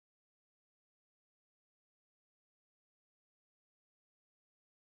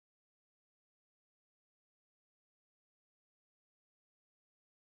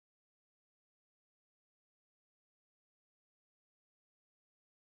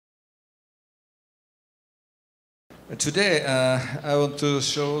Today, I want to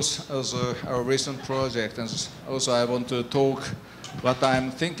show our recent project, and also I want to talk what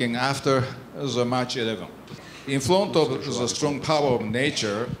I'm thinking after the March 11. In front of the strong power of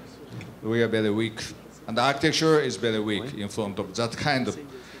nature, we are very weak, and the architecture is very weak in front of that kind of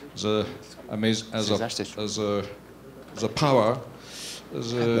the power.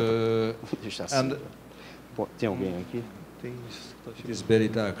 And it's very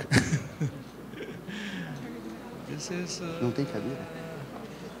dark. This is. Não tem cadeira.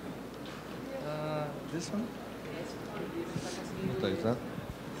 This one? Like that?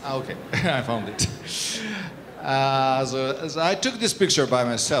 Okay, I found it. So I took this picture by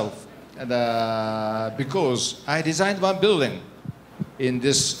myself, and because I designed one building in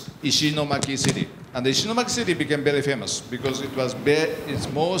this Ishinomaki city, and the Ishinomaki city became very famous because it was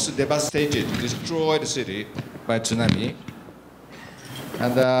its most devastated, destroyed city by tsunami.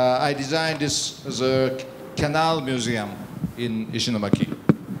 And I designed this as a canal museum in Ishinomaki.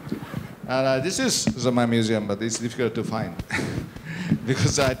 And this is my museum, but it's difficult to find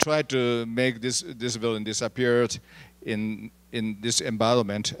because I tried to make this building disappear in this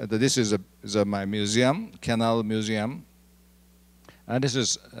environment. This is my museum, canal museum, and this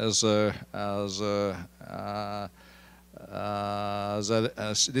is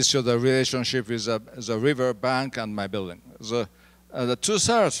this shows the relationship with the river bank and my building. The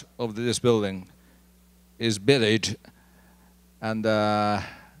 2/3 of this building is buried, and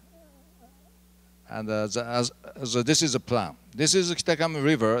this is a plan. This is Kitakami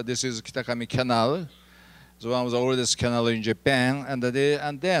River. This is Kitakami Canal, the one of the oldest canal in Japan. And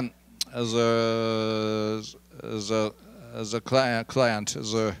then, as a client,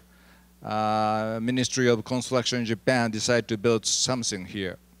 the Ministry of Construction in Japan decided to build something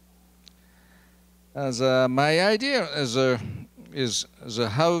here. My idea is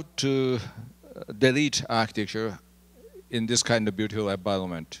how to delete architecture in this kind of beautiful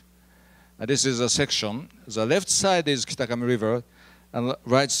environment. This is a section. The left side is Kitakami River, and the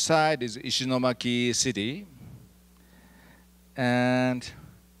right side is Ishinomaki city. And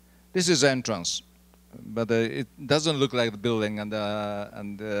this is the entrance, but it doesn't look like the building. And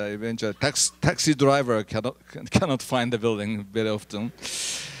eventually, taxi driver cannot find the building very often.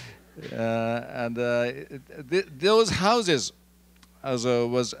 Those houses. Some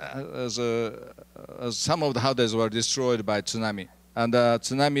of the houses were destroyed by tsunami, and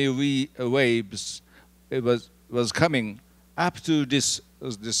tsunami waves was coming up to this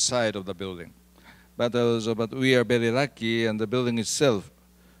side of the building, but we are very lucky, and the building itself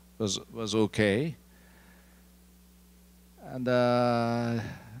was okay. And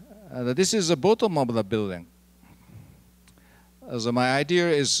this is the bottom of the building. My idea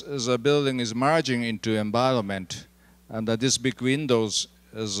is the building is merging into environment. And this big windows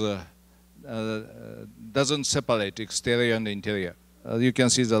doesn't separate exterior and interior. You can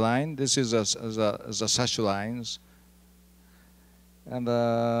see the line. This is the sash lines. And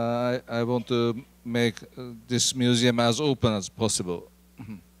I want to make this museum as open as possible.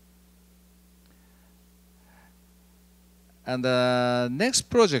 And the next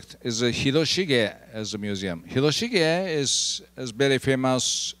project is Hiroshige as a museum. Hiroshige is very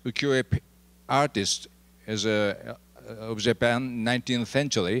famous ukiyo-e artist of Japan, 19th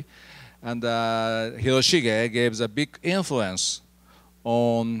century, and Hiroshige gave a big influence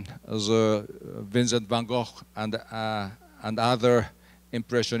on the Vincent van Gogh and other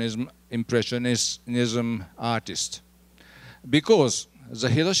impressionism artists, because the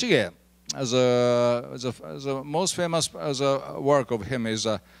Hiroshige, the most famous work of him is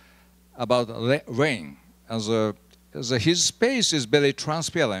about rain. His space is very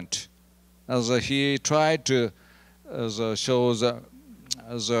transparent, as he tried to shows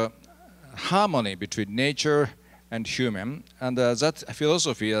the harmony between nature and human, and that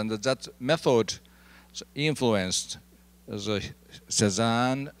philosophy and that method influenced the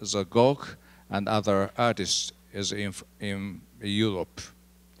Cézanne, the Gogh, and other artists in Europe.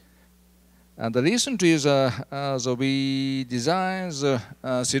 And recently, we designed the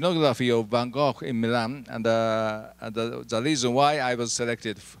scenography of Van Gogh in Milan, and the reason why I was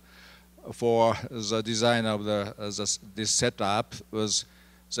selected for the design of this setup was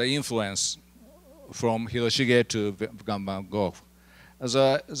the influence from Hiroshige to Van Gogh.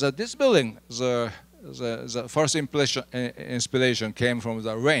 This building, the first inspiration came from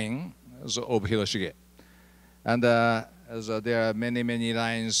the rain of Hiroshige, and there are many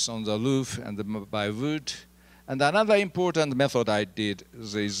lines on the roof and by wood. And another important method I did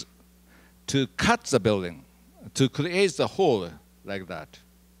is to cut the building, to create the hole like that.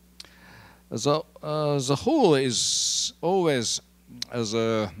 The hole is always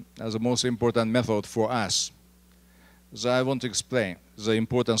the most important method for us. So I want to explain the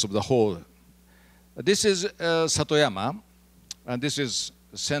importance of the whole. This is Satoyama, and this is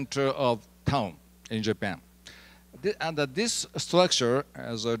center of town in Japan. And this structure,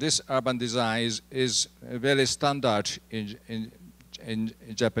 this urban design is very standard in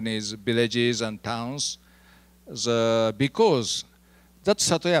Japanese villages and towns, because that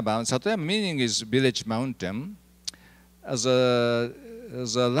Satoyama meaning is village mountain,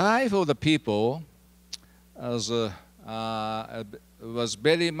 the life of the people was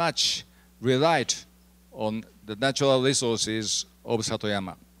very much relied on the natural resources of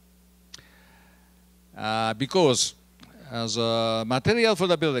Satoyama. Because material for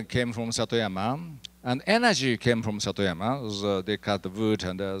the building came from Satoyama, and energy came from Satoyama. They cut the wood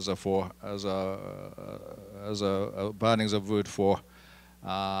and burning the wood for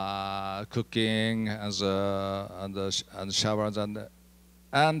cooking and showers,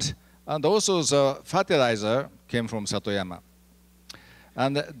 and also the fertilizer came from Satoyama.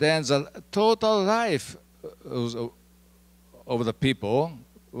 And then the total life of the people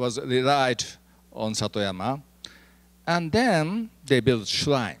was relied on Satoyama, and then they built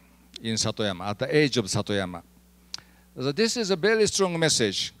shrine in Satoyama at the age of Satoyama. So this is a very strong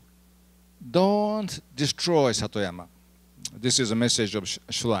message. Don't destroy Satoyama. This is a message of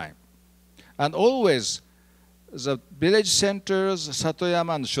shrine. And always the village centers,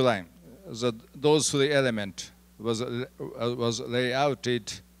 Satoyama and shrine, those three elements was layout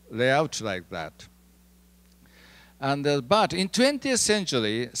like that. And but in 20th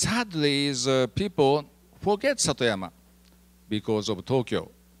century, sadly, people forget Satoyama because of Tokyo.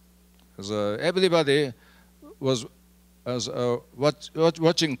 Everybody was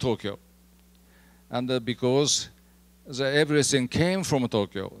watching Tokyo, and because everything came from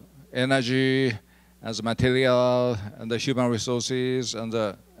Tokyo, energy, as material, and the human resources, and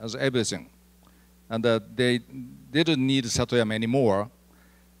as everything, and they didn't need Satoyama anymore.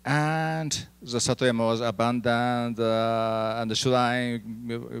 And the Satoyama was abandoned, and the shrine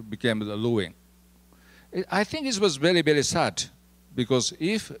became the ruin. I think it was very, very sad, because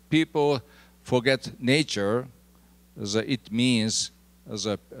if people forget nature, it means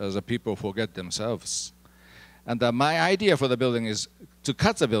the people forget themselves. And my idea for the building is to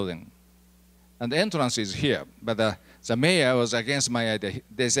cut the building. And the entrance is here, but the mayor was against my idea.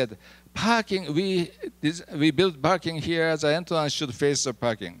 They said, parking, we built parking here, the entrance should face the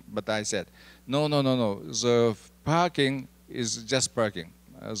parking. But I said, no, the parking is just parking.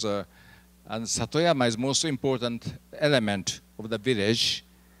 And Satoyama is most important element of the village,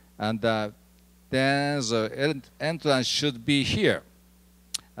 and then the entrance should be here,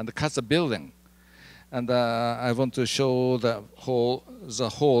 and cut the building. And I want to show the whole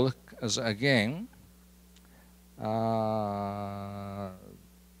again.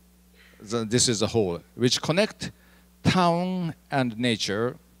 This is the whole, which connect town and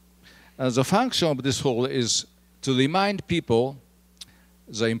nature. The function of this whole is to remind people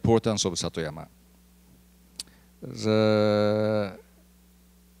the importance of Satoyama.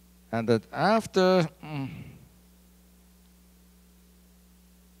 And that after,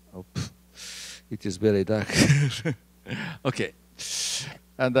 it is very dark. Okay.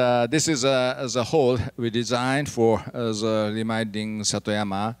 And this is as a whole we designed for reminding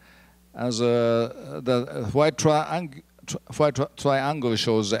Satoyama. As the white triangle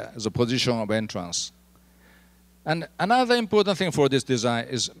shows the position of entrance. And another important thing for this design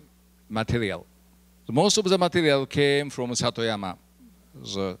is material. Most of the material came from Satoyama.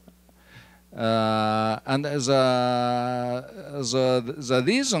 And the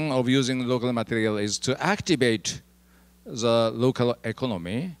reason of using local material is to activate the local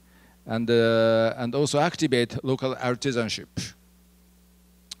economy and also activate local artisanship.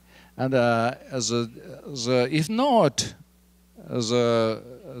 And if not, the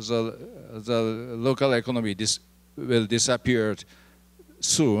local economy will disappear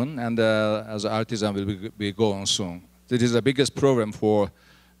soon, and as artisan will be gone soon. This is the biggest problem for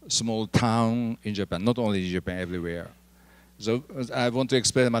small town in Japan, not only in Japan, everywhere. So I want to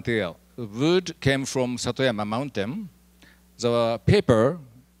explain the material. Wood came from Satoyama mountain. The paper,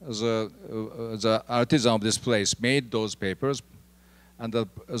 the artisan of this place made those papers, and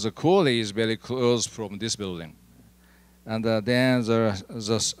the quarry is very close from this building. And then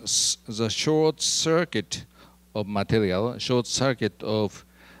the short circuit of material, short circuit of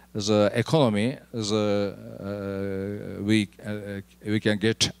the economy, we can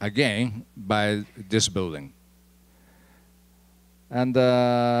get again by this building. And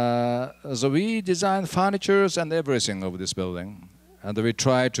so we designed furnitures and everything of this building, and we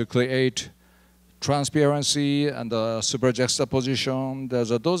try to create transparency and super juxtaposition.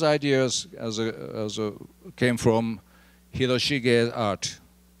 Those ideas came from Hiroshige art.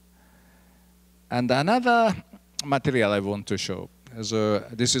 And another material I want to show is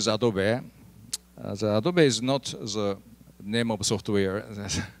this is Adobe. Adobe is not the name of software.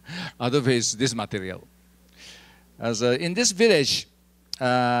 Adobe is this material. In this village in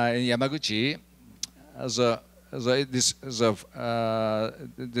Yamaguchi,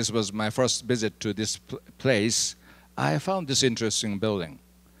 this was my first visit to this place. I found this interesting building.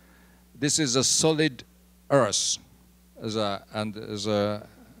 This is a solid earth, and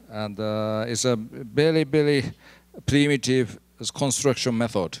it's a very, very primitive construction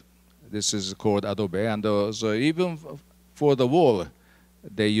method. This is called Adobe, and so even for the wall,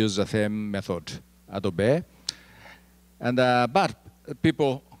 they use the same method, Adobe. And but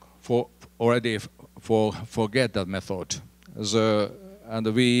people already forget that method. And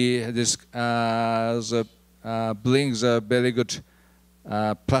this brings a very good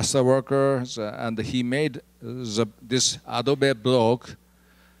plaster worker, and he made this Adobe block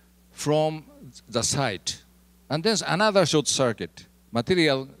from the site. And there's another short circuit.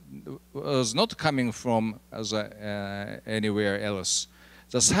 Material was not coming from anywhere else.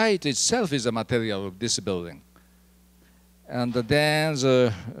 The site itself is the material of this building. And then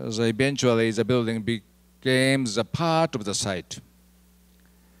eventually the building became the part of the site.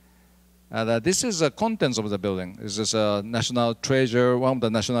 And this is the contents of the building. This is a national treasure, one of the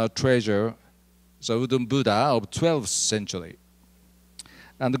national treasure, the wooden Buddha of 12th century.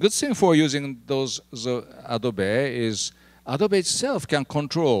 And the good thing for using the Adobe is Adobe itself can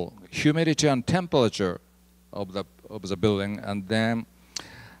control humidity and temperature of the building. And then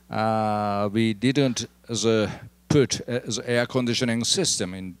we didn't put the air conditioning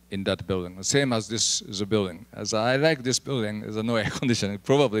system in that building, same as this is a building. As I like this building, there's no air conditioning,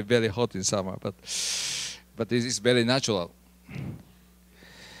 probably very hot in summer, but it is very natural.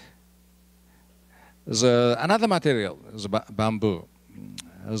 There's another material, is bamboo.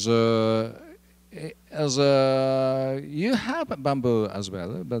 You have bamboo as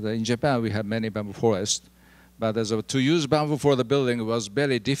well, but in Japan we have many bamboo forests. But to use bamboo for the building was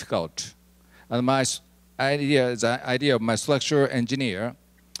very difficult. And the idea of my structural engineer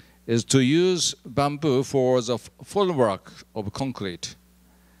is to use bamboo for the formwork of concrete.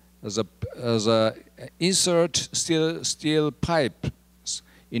 As a insert steel pipe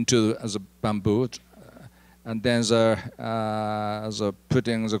into the bamboo, and then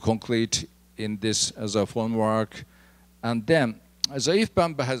putting the concrete in this as a formwork, and then if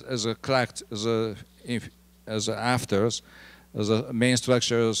bamboo has cracked as afters, the main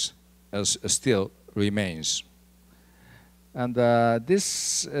structures as steel remains. And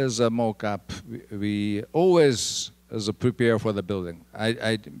this is a mock-up we always prepare for the building.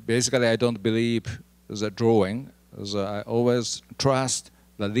 Basically I don't believe the drawing, I always trust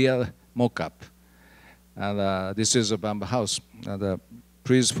the real mock-up. And this is a bamboo house. And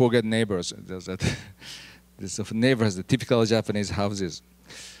please forget neighbors. This neighbor has the typical Japanese houses.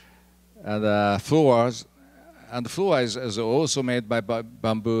 And floors, and the floor is also made by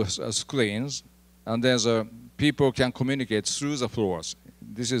bamboo screens. And then people can communicate through the floors.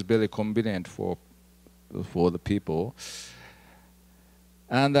 This is very convenient for the people.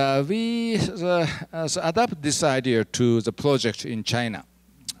 And we adapt this idea to the project in China.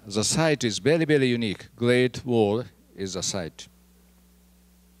 The site is very, very unique. Great Wall is a site.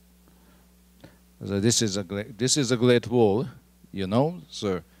 This is a Great Wall, you know.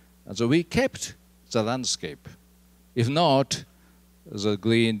 So we kept the landscape. If not, the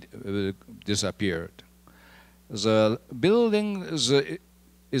green disappeared. The building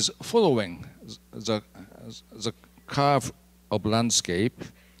is following the curve of landscape,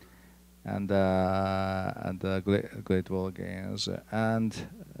 and the Great Wall again. And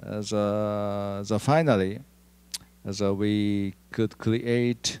finally, we could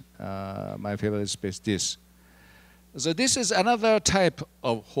create my favorite space. This is another type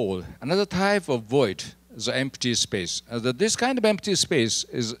of hole, another type of void. The empty space. This kind of empty space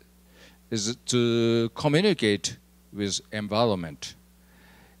is to communicate with environment.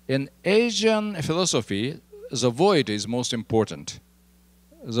 In Asian philosophy, the void is most important.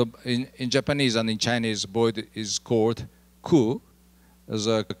 In Japanese and in Chinese, void is called ku.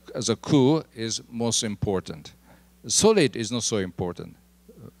 The ku is most important. Solid is not so important.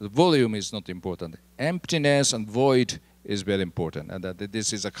 The volume is not important. Emptiness and void is very important, and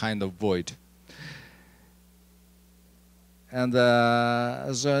this is a kind of void. And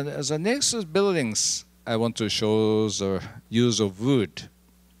the next buildings I want to show the use of wood,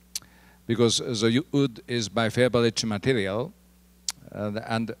 because the wood is my favorite material,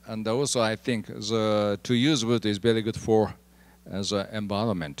 and also I think to use wood is very good for the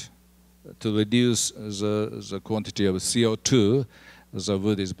environment. to reduce the quantity of CO2, the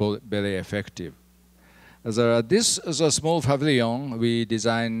wood is very effective. This is a small pavilion we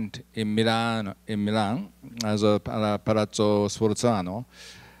designed in Milan as a Palazzo Sforzano,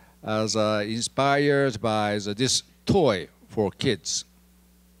 as inspired by this toy for kids.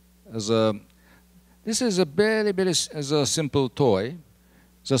 This is a very simple toy.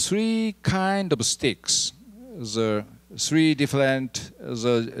 The 3 kind of sticks, the 3 different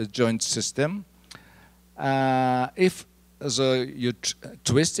joint system. If you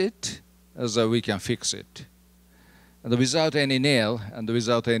twist it, we can fix it. And without any nail and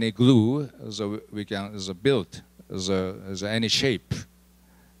without any glue, we can build any shape.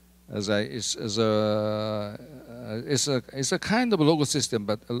 It's a kind of Lego system,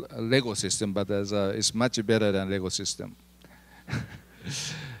 but it's much better than Lego system.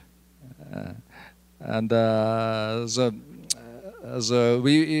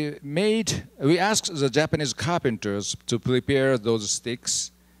 We asked the Japanese carpenters to prepare those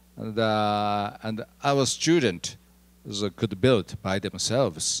sticks, and our student could build by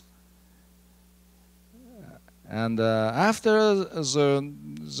themselves. And after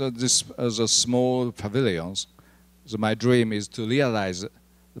the small pavilions, my dream is to realize the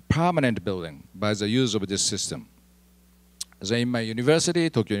permanent building by the use of this system. In my university,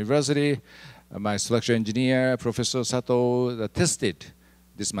 Tokyo University, my structural engineer, Professor Sato, tested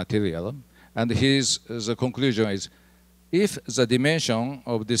this material, and the conclusion is, if the dimension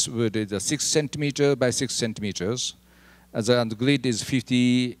of this wood is 6 centimeters by 6 centimeters, and the grid is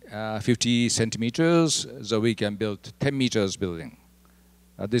 50 centimeters, so we can build 10 meters building.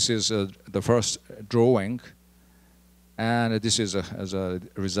 This is the first drawing, and this is as a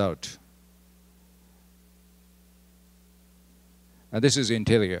result. And this is the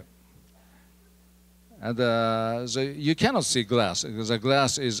interior. And you cannot see glass, because the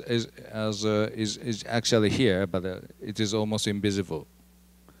glass is actually here, but it is almost invisible.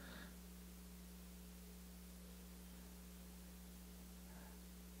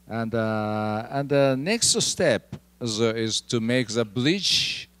 And the next step is to make the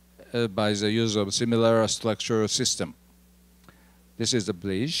bridge by the use of similar structural system. This is the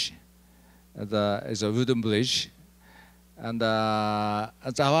bridge. It's a wooden bridge. And our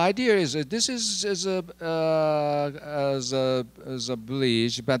idea is that this is a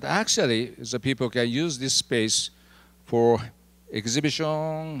bridge, but actually the people can use this space for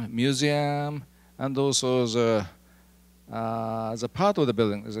exhibition, museum, and also the part of the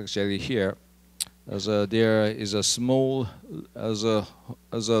building is actually here. There is a small as a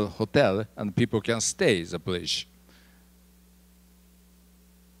hotel, and people can stay the bridge.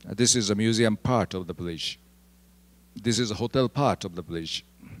 This is a museum part of the bridge. This is a hotel part of the bridge.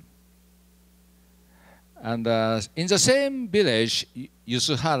 And in the same village,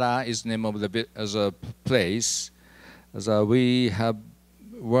 Yusuhara is the name of the place. We have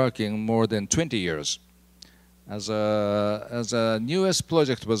working more than 20 years. As a newest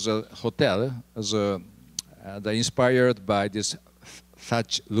project was a hotel, inspired by this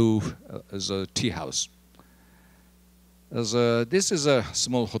thatch roof as a tea house. This is a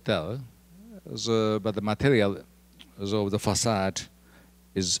small hotel, but the material of the facade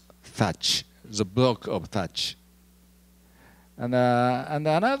is thatch, the block of thatch. And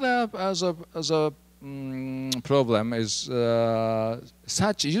another problem is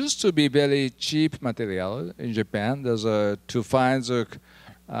thatch used to be very cheap material in Japan. To find the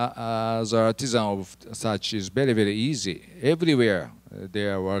artisan of thatch is very easy. Everywhere they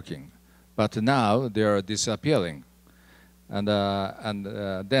are working, but now they are disappearing. And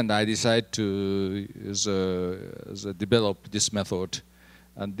then I decided to develop this method.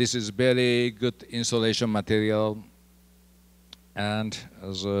 And this is very good insulation material, and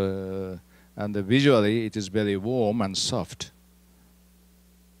visually it is very warm and soft.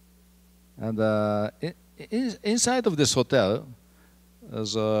 And inside of this hotel,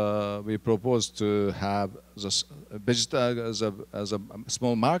 we propose to have as a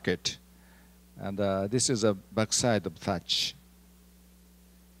small market. And this is a backside of thatch.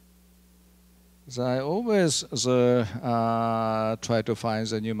 So I always try to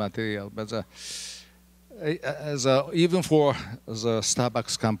find a new material, but even for the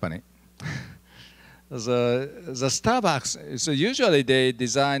Starbucks company, the Starbucks is usually they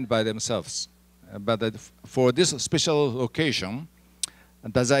designed by themselves, but for this special occasion,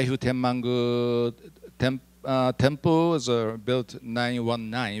 Dazaifu Tenmangu temple is built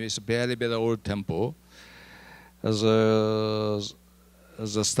 919. It's a very old temple. The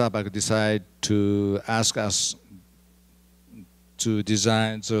Starbucks decided to ask us to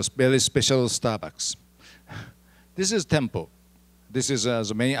design the very special Starbucks. This is temple. this is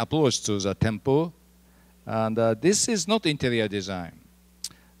the main approach to the temple. And this is not interior design.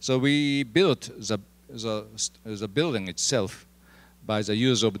 So we built the building itself by the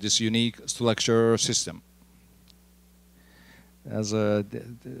use of this unique structure system.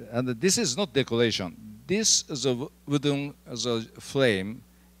 And this is not decoration. This is a wooden frame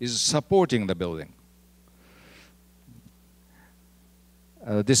is supporting the building.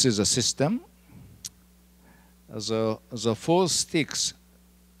 This is a system. The 4 sticks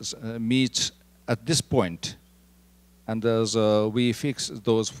meet at this point, and we fix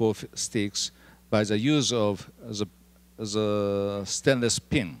those 4 sticks by the use of the stainless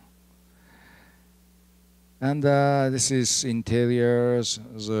pin. And this is interiors,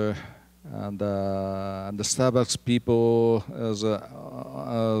 and the Starbucks people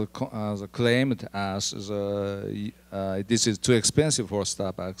claimed as this is too expensive for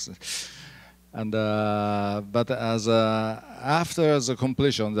Starbucks. And but after the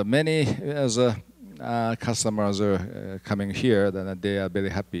completion, the many customers are coming here, then they are very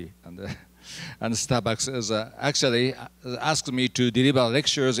happy. And Starbucks actually asked me to deliver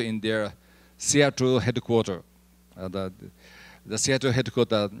lectures in their Seattle headquarters. The Seattle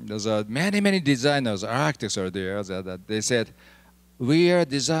headquarters, there's many designers, architects are there. They said, we are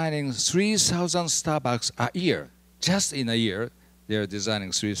designing 3,000 Starbucks a year. Just in a year, they are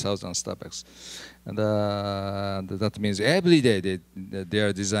designing 3,000 Starbucks. And that means every day they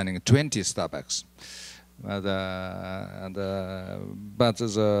are designing 20 Starbucks. But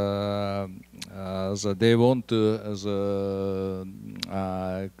they want to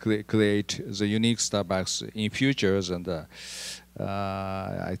create the unique Starbucks in futures, and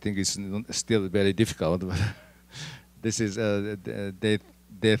I think it's still very difficult. But this is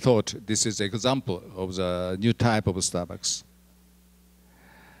they thought this is an example of the new type of Starbucks.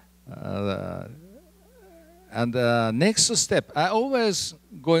 And next step, I always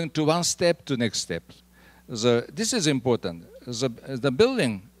going to one step to next step. This is important. The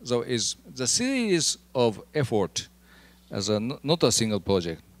building is the series of effort, not a single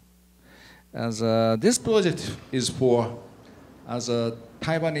project. This project is for a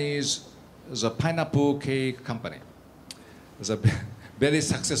Taiwanese pineapple cake company. It's a very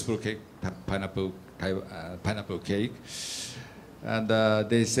successful cake, pineapple cake. And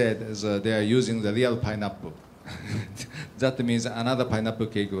they said they are using the real pineapple. That means another pineapple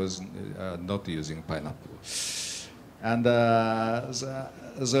cake was not using pineapple. And the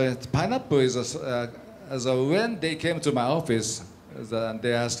pineapple is, when they came to my office,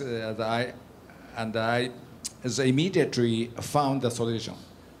 they asked, I immediately found the solution.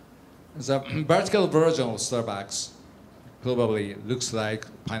 The vertical version of Starbucks probably looks like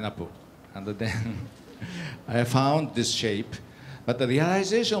pineapple. And then I found this shape. But the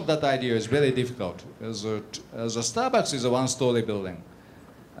realization of that idea is very difficult. The Starbucks is a 1-story building,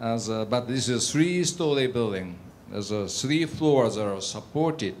 but this is a 3-story building. 3 floors are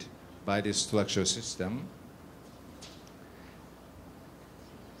supported by this structure system.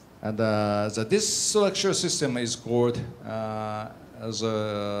 And this structure system is called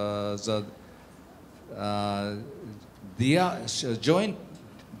joint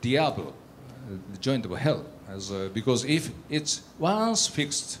Diablo, joint of hell. Because if it's once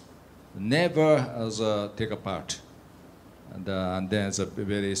fixed, never take apart. And then it's a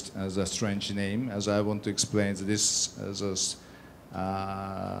very strange name, as I want to explain this as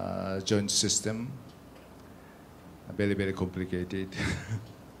a joint system. Very complicated.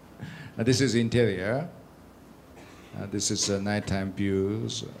 And this is interior. This is nighttime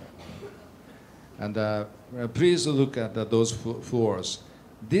views. And please look at those floors.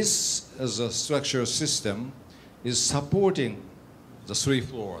 This as a structural system is supporting the 3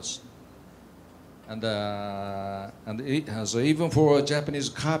 floors, and it has even for Japanese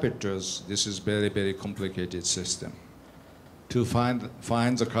carpenters, this is very complicated system. To find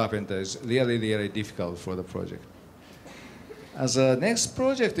the carpenter is really difficult for the project. As a next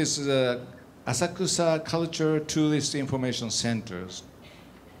project is Asakusa Culture Tourist Information Centers.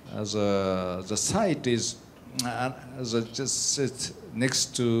 The site is just sits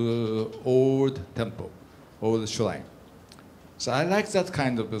next to old temple, old shrine. So I like that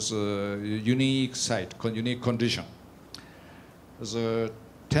kind of unique site, unique condition. The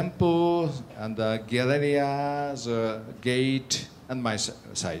temple and the galleria, the gate, and my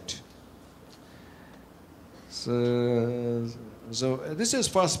site. So this is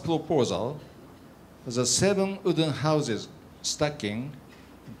first proposal. The 7 wooden houses stacking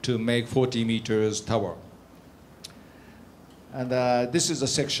to make 40 meters tower. And this is a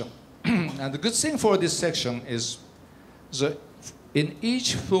section. And the good thing for this section is in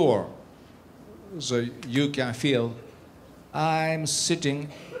each floor, you can feel I'm sitting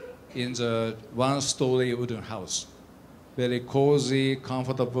in the one-story wooden house, very cozy,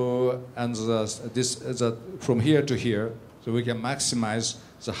 comfortable, and from here to here, so we can maximize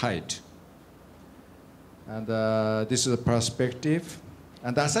the height. And this is a perspective.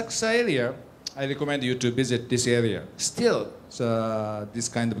 And the Asakusa area, I recommend you to visit this area. Still, this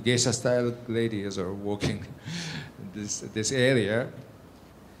kind of geisha-style ladies are walking this area.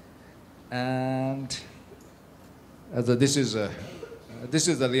 And this is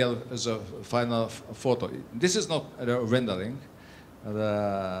the real final photo. This is not a rendering.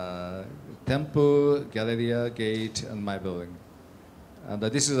 The temple, galleria, gate, and my building. And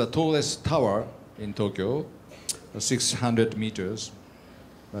this is the tallest tower in Tokyo, 600 meters.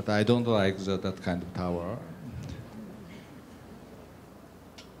 But I don't like that kind of tower.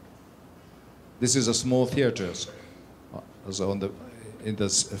 This is a small theater in the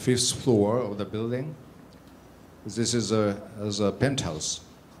 5th floor of the building. This is a penthouse.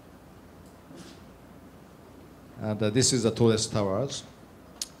 And this is the tallest towers.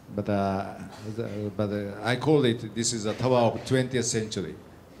 But I call it, this is a tower of 20th century.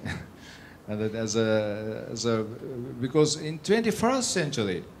 And because in 21st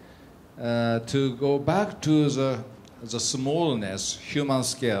century, to go back to the smallness, human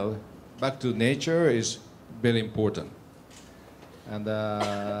scale, back to nature is very important. And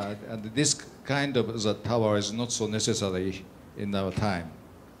this kind of the tower is not so necessary in our time.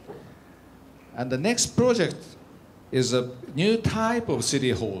 And the next project is a new type of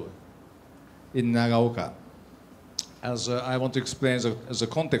city hall in Nagaoka. As I want to explain the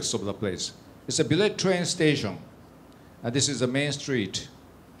context of the place. It's a bullet train station. This is the main street.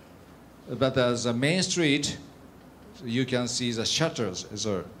 But as a main street, you can see the shutters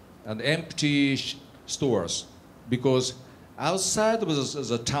and empty stores. Because outside of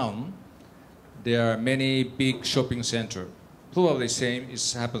the town, there are many big shopping centers. Probably same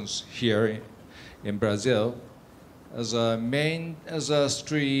happens here in Brazil. As a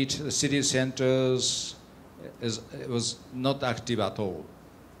street, the city centers, it was not active at all.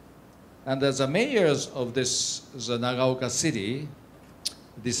 And as the mayors of the Nagaoka city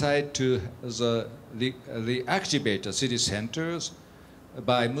decide to reactivate the city centers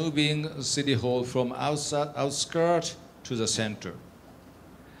by moving City Hall from outskirts to the center.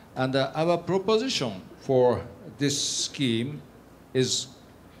 And our proposition for this scheme is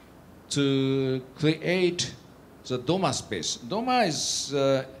to create the Doma space. Doma is,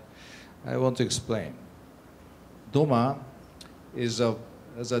 I want to explain. Doma is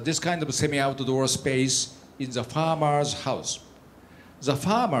this kind of semi-outdoor space in the farmer's house. The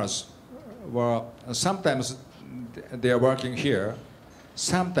farmers were, sometimes they are working here,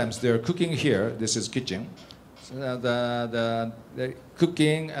 sometimes they are cooking here, this is kitchen, the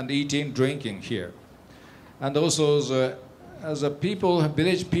cooking and eating, drinking here. And also the people,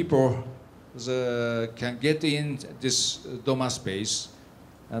 village people can get in this Doma space.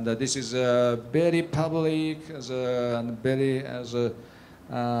 And this is very public and very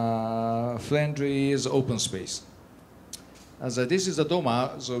friendly open space. This is the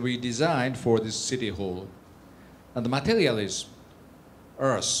Doma we designed for this city hall. And the material is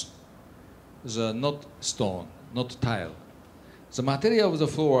earth, not stone, not tile. The material of the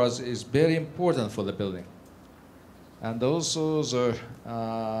floors is very important for the building. And also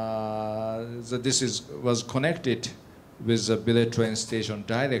this was connected with the bullet train station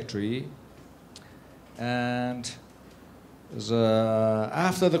directory. And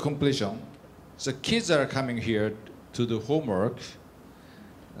after the completion, the kids are coming here to do homework.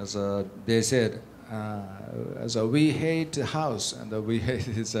 As they said, we hate the house, and we hate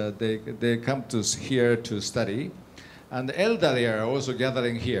they come to here to study. And the elderly are also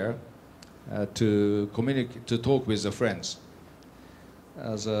gathering here to communicate, to talk with the friends.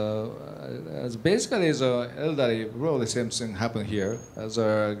 Basically, the elderly, probably same thing happened here,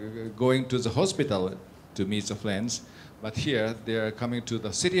 going to the hospital to meet the friends, but here they are coming to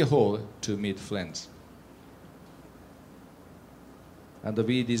the city hall to meet friends. And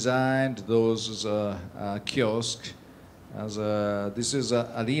we designed those kiosks. This is an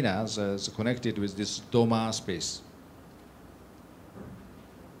arena that's connected with this Doma space.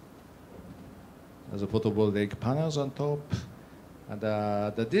 There's a photovoltaic panels on top. And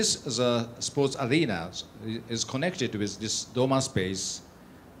this sports arena is connected with this Doma space.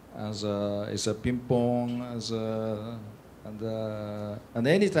 It's a ping pong, and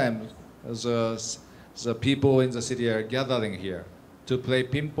anytime the people in the city are gathering here to play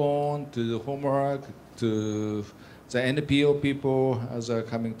ping pong, to do homework, to the NPO people are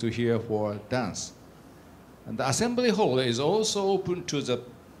coming to here for dance. And the assembly hall is also open to the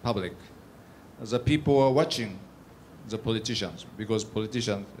public. The people are watching the politicians, because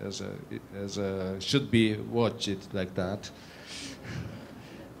politicians should be watched like that.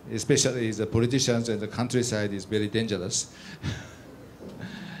 Especially the politicians in the countryside is very dangerous.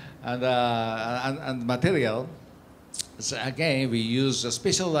 and material, so again, we use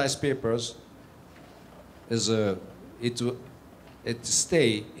specialized papers. It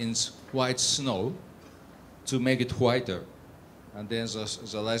stay in white snow to make it whiter. And then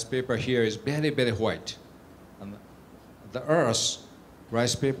the rice paper here is very, very white. And the earth,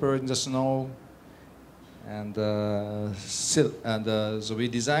 rice paper in the snow, and silk. And so we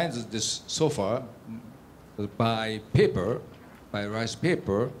designed this sofa by paper, by rice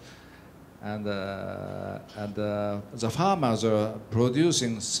paper, and the farmers are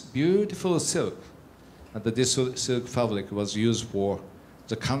producing beautiful silk. And this silk fabric was used for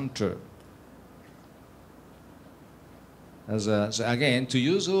the counter. So again, to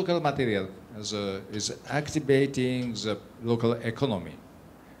use local material is activating the local economy.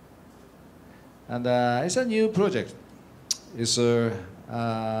 And it's a new project. It's the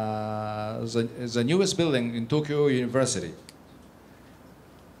newest building in Tokyo University.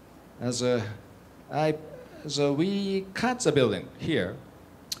 So we cut the building here,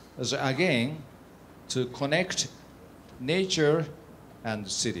 again, to connect nature and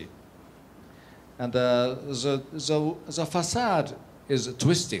city. And the facade is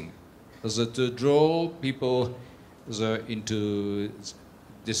twisting, to draw people into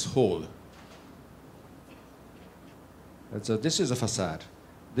this hall. So this is a facade.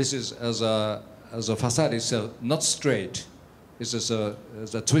 This is as a facade itself, not straight. It's just a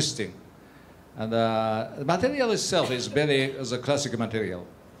twisting. And the material itself is very as a classic material,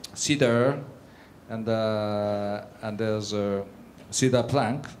 cedar, and there's a cedar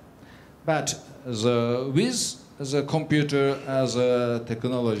plank. But with the computer as a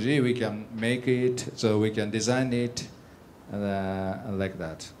technology, we can make it, so we can design it, and like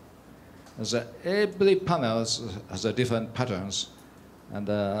that. So every panel has a different patterns, and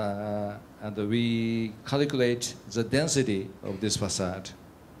we calculate the density of this facade.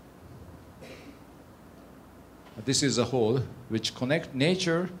 This is a whole which connect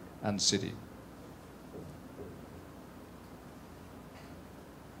nature and city.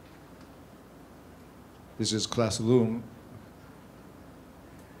 This is classroom.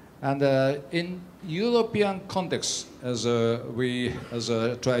 And in European context, we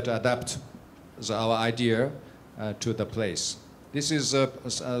try to adapt our idea to the place. This is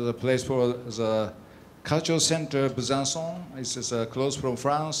the place for the cultural center Besançon. It's close from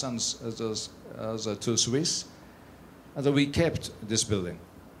France and to Swiss. And we kept this building.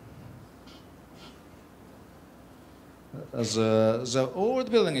 The old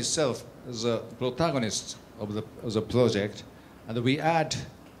building itself is a protagonist of the project, and we add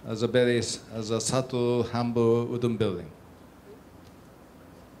the very subtle, humble wooden building.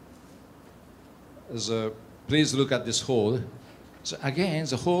 Please look at this hall. So again,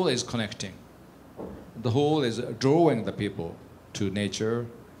 the hall is connecting. The hall is drawing the people to nature.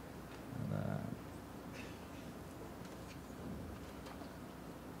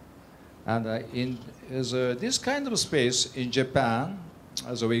 And in this kind of space in Japan,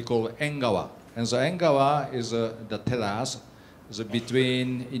 as we call engawa. And the engawa is the terrace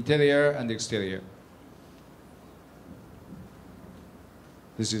between interior and exterior.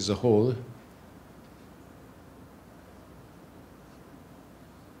 This is the hall.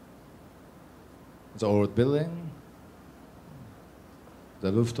 The old building,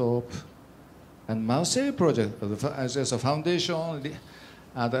 the rooftop, and Marseille project as a foundation,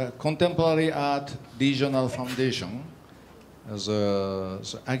 the contemporary art regional foundation. So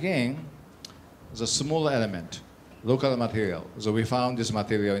again, the small element, local material. So we found this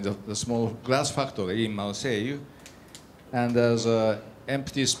material in the small glass factory in Marseille, and there's an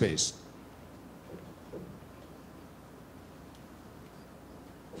empty space.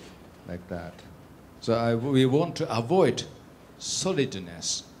 Like that. So we want to avoid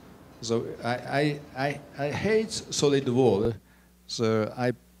solidness. So I hate solid wall. So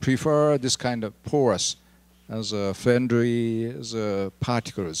I prefer this kind of porous, as friendly as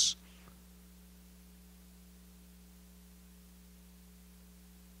particles.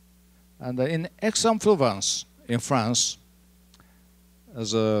 And in Aix-en-Provence, in France,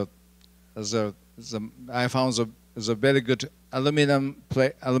 I found the very good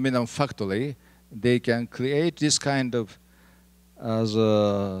aluminum factory. They can create this kind of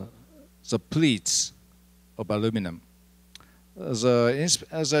the pleats of aluminum.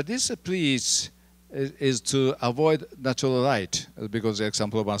 This pleats is to avoid natural light, because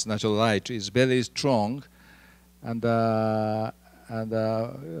Aix-en-Provence natural light is very strong, and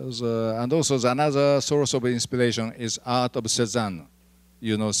and also another source of inspiration is art of Cézanne.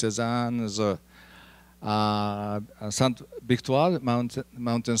 You know Cézanne is Saint Victoire,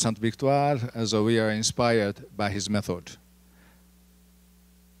 Mountain Saint Victoire, as we are inspired by his method.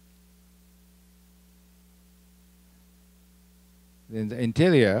 In the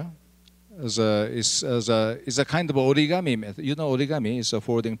interior is a kind of origami method. You know origami is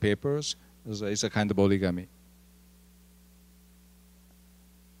folding papers. It's a kind of origami.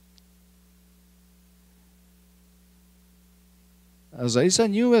 It's a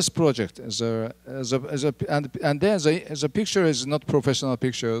newest project. And then the picture is not professional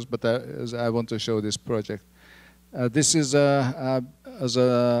pictures, but I want to show this project. This is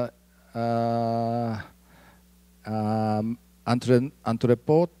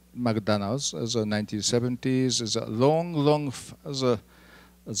Entrepot McDonald's as a 1970s. Is a long as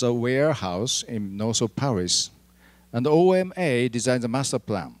a warehouse in north of Paris, and OMA designed the master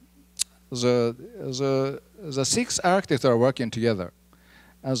plan. The 6 architects are working together.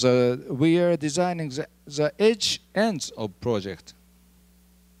 As we are designing the edge ends of project.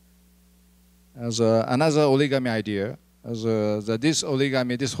 As another origami idea, this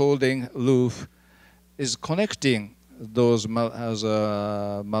origami, this holding roof, is connecting those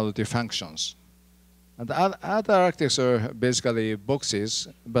multi-functions. And the other architects are basically boxes,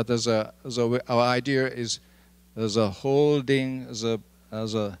 but our idea is the holding the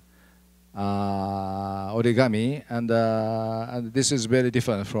origami, and this is very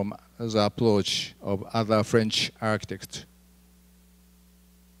different from the approach of other French architects.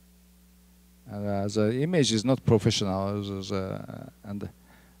 The image is not professional,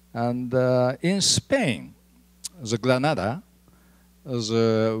 and in Spain, the Granada,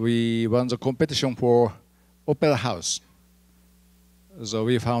 we won the competition for Opera House. So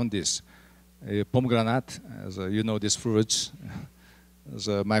we found this pomegranate, you know these fruits.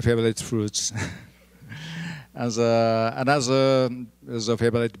 My favorite fruits. And another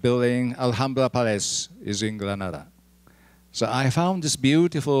favorite building, Alhambra Palace, is in Granada. So I found this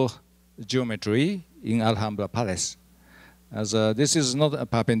beautiful geometry in Alhambra Palace. This is not a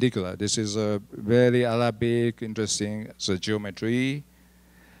perpendicular. This is a very Arabic, interesting geometry.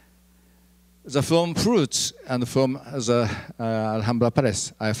 From fruits and from the Alhambra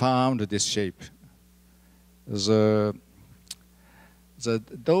Palace, I found this shape.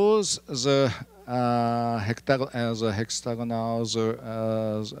 Hexagonal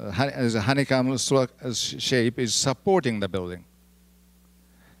honeycomb shape is supporting the building.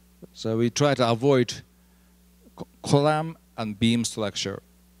 So we try to avoid column and beam structure.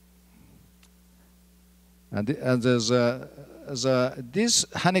 And these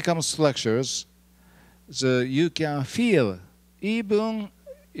honeycomb structures, you can feel even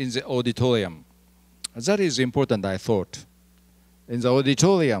in the auditorium. That is important, I thought. In the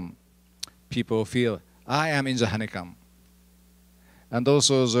auditorium, people feel, I am in the honeycomb. And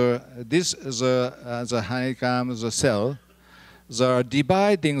also the honeycomb, the cell, they are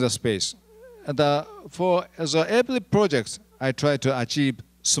dividing the space. And for every project, I try to achieve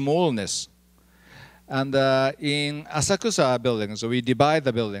smallness. And in Asakusa buildings, we divide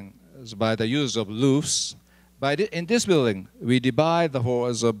the building by the use of roofs. In this building, we divide the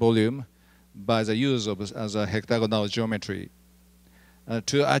whole volume by the use of a hexagonal geometry.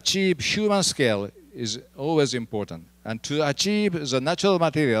 To achieve human scale is always important. And to achieve the natural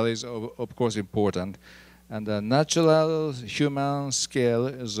material is, of course, important. And the natural human scale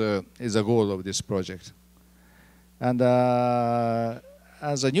is a goal of this project. And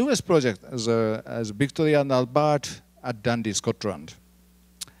as a newest project, as Victoria and Albert at Dundee, Scotland.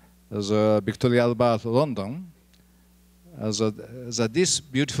 As Victoria Albert, London, this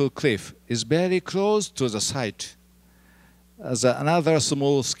beautiful cliff is very close to the site. As another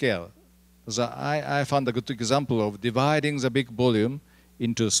small scale. I found a good example of dividing the big volume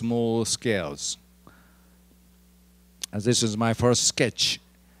into small scales. And this is my first sketch.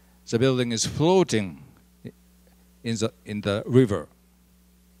 The building is floating in the river.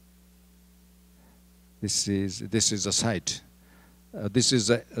 This is the site. This is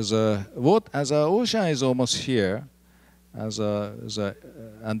the ocean is almost here, and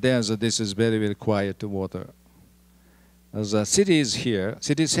then this is very, very quiet water. The city is here,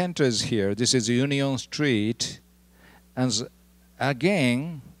 city center is here. This is Union Street, and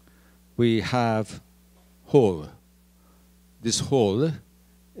again we have hall. This hall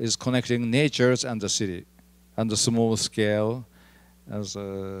is connecting natures and the city, and the small scale, and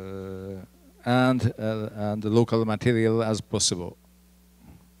the local material as possible.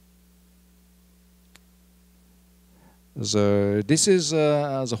 This is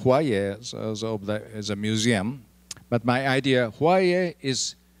the foyer of the museum, But my idea, why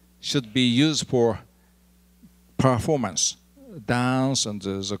should be used for performance, dance, and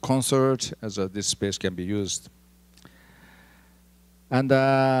the concert, as this space can be used. And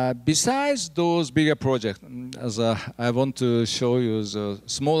besides those bigger projects, as I want to show you the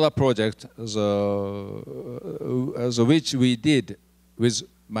smaller project, which we did with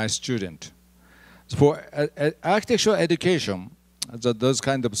my student. For architectural education, those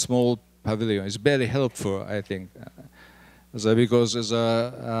kind of small pavilion is very helpful, I think, because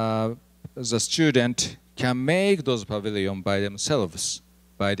the student can make those pavilions by themselves,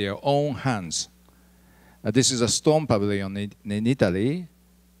 by their own hands. This is a stone pavilion in Italy.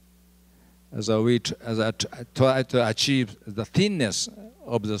 We try to achieve the thinness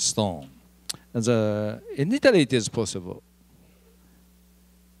of the stone. In Italy, it is possible.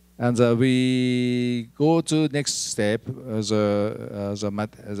 And we go to next step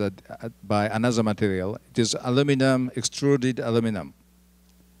by another material. It is aluminum, extruded aluminum.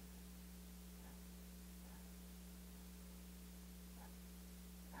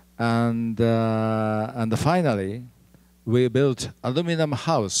 And finally, we built aluminum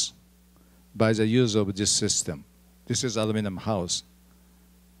house by the use of this system. This is aluminum house.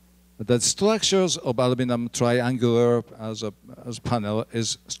 The structures of aluminum triangular as panel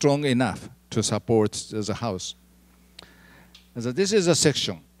is strong enough to support the house. And so this is a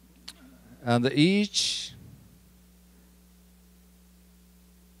section, and each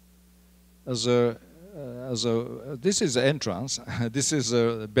this is the entrance. This is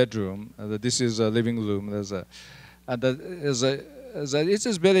a bedroom. This is a living room. It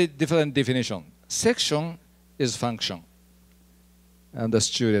is very different definition. Section is function, and the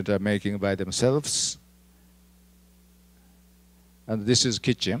students are making by themselves. And this is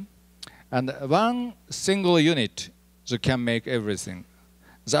kitchen, and one single unit can make everything.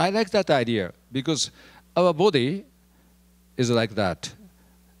 So I like that idea because our body is like that.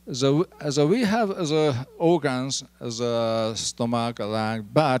 So we have the organs, the stomach, lung,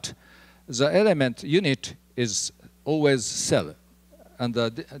 but the element unit is always cell, and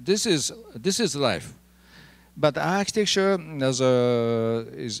this is life. But architecture is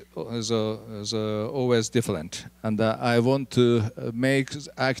always different, and I want to make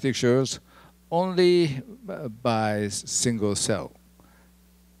architectures only by single cell.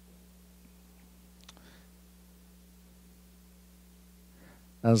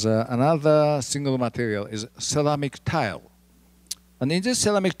 As another single material is ceramic tile. And in this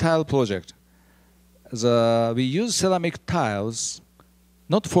ceramic tile project, we use ceramic tiles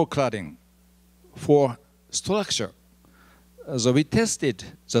not for cladding, for structure. So we tested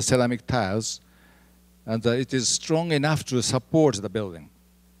the ceramic tiles, and it is strong enough to support the building.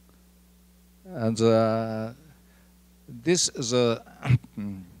 And this is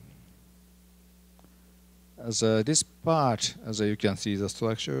this part, as you can see the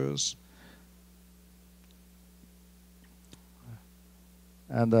structures.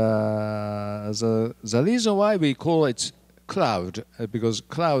 And the reason why we call it cloud, because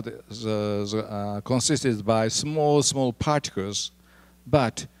cloud consisted by small particles,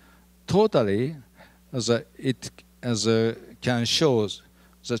 but totally it can show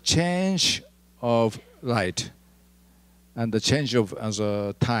the change of light and the change of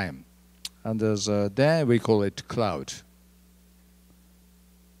time. And then we call it cloud.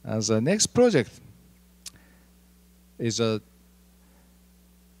 As the next project is the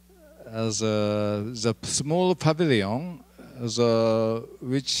small pavilion,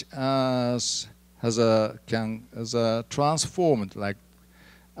 which can transformed like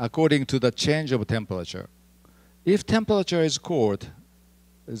according to the change of temperature. If temperature is cold,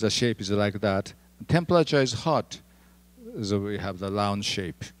 the shape is like that. Temperature is hot, so we have the round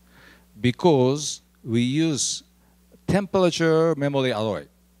shape. Because we use temperature memory alloy.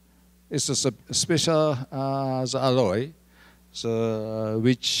 It's a special alloy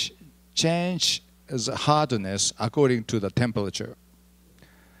which change the hardness according to the temperature.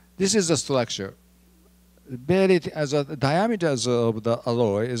 This is the structure. The diameter of the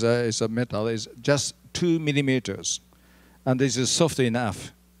alloy is a metal is just 2 millimeters, and this is soft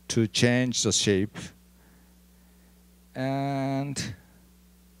enough to change the shape and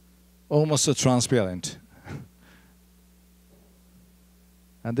almost transparent.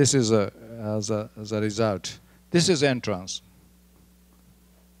 And this is the result. This is entrance.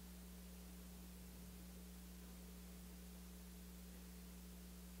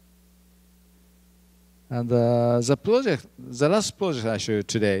 And the last project I show you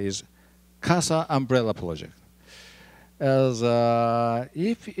today is Casa Umbrella project.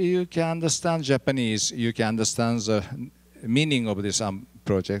 If you can understand Japanese, you can understand the meaning of this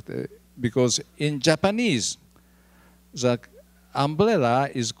project. Because in Japanese, the umbrella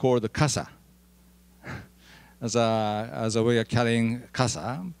is called casa, as a way of carrying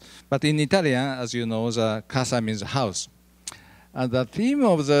casa. But in Italian, as you know, the casa means house. And the theme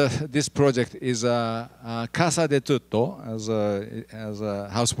of this project is Casa de Tutto, as a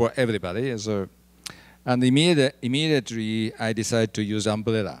house for everybody. And immediately I decided to use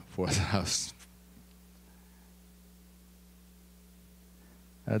umbrella for the house.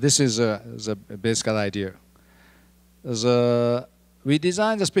 This is the basic idea. We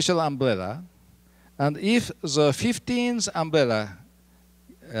designed a special umbrella, and if the 15th umbrella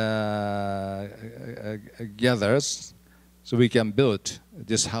gathers, so we can build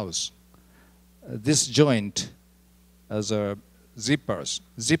this house. This joint as a zipper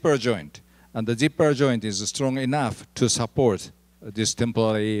joint. And the zipper joint is strong enough to support this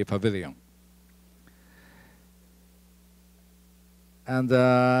temporary pavilion. And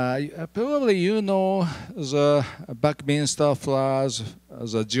probably you know the Buckminster Fuller's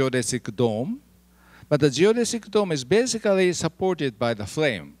the geodesic dome. But the geodesic dome is basically supported by the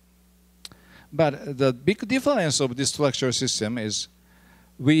frame. But the big difference of this structural system is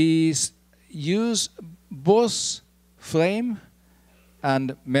we use both frame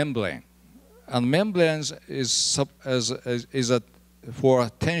and membrane. And membranes is for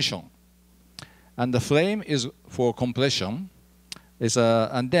tension. And the frame is for compression.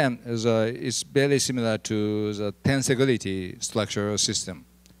 And then it's very similar to the tensegrity structural system.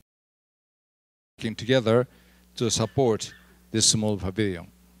 Working together to support this small pavilion.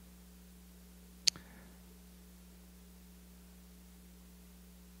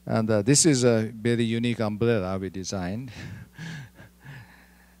 And this is a very unique umbrella we designed.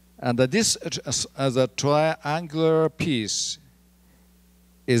 And this as a triangular piece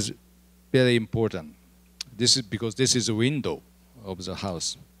is very important. This is because this is a window of the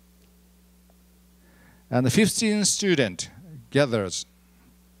house. And the 15 student gathers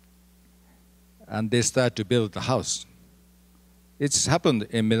and they start to build the house. It's happened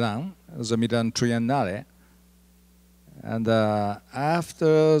in Milan, the Milan Triennale. And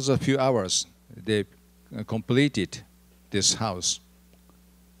after a few hours, they completed this house.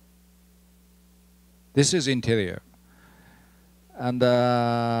 This is interior. And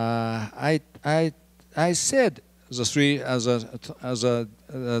I said the three as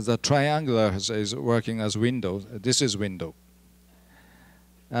a triangular is working as window. This is window.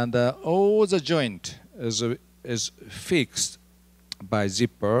 And all the joint is fixed by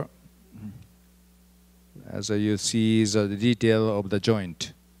zipper. As you see the detail of the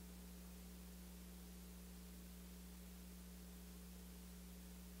joint.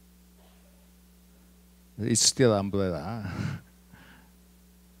 It's still umbrella.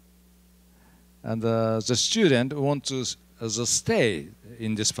 And the student wants to stay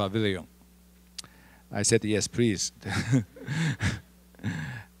in this pavilion. I said, yes, please.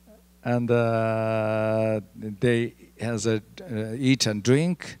 And they eat and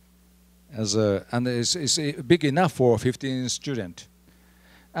drink. And it's big enough for 15 students.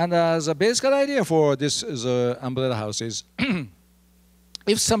 And the basic idea for this umbrella house is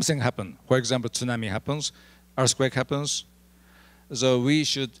if something happens, for example, tsunami happens, earthquake happens, so we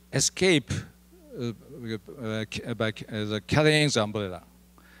should escape by carrying the umbrella.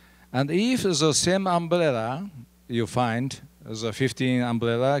 And if the same umbrella you find, the 15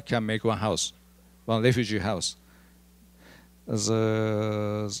 umbrella can make one house, one refugee house. This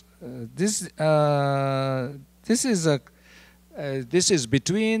is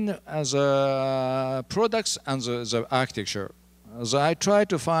between the products and the architecture. So I try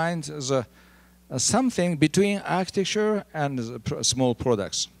to find something between architecture and the small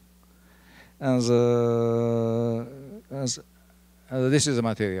products. And this is the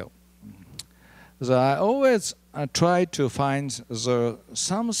material. So I always try to find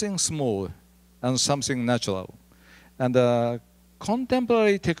something small and something natural. And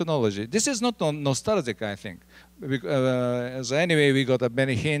contemporary technology, this is not nostalgic, I think. Anyway, we got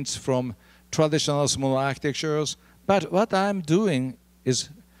many hints from traditional small architectures. But what I'm doing is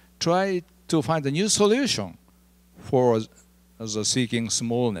try to find a new solution for the seeking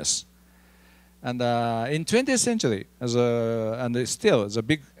smallness. And in 20th century, and still, the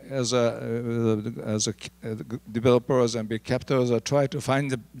big developers and big capitals try to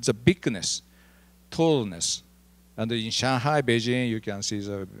find the bigness, tallness. And in Shanghai, Beijing, you can see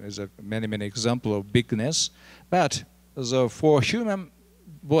many examples of bigness. But for human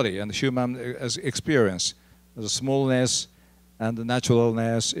body and human experience, the smallness and the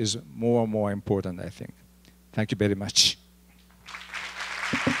naturalness is more and more important, I think. Thank you very much.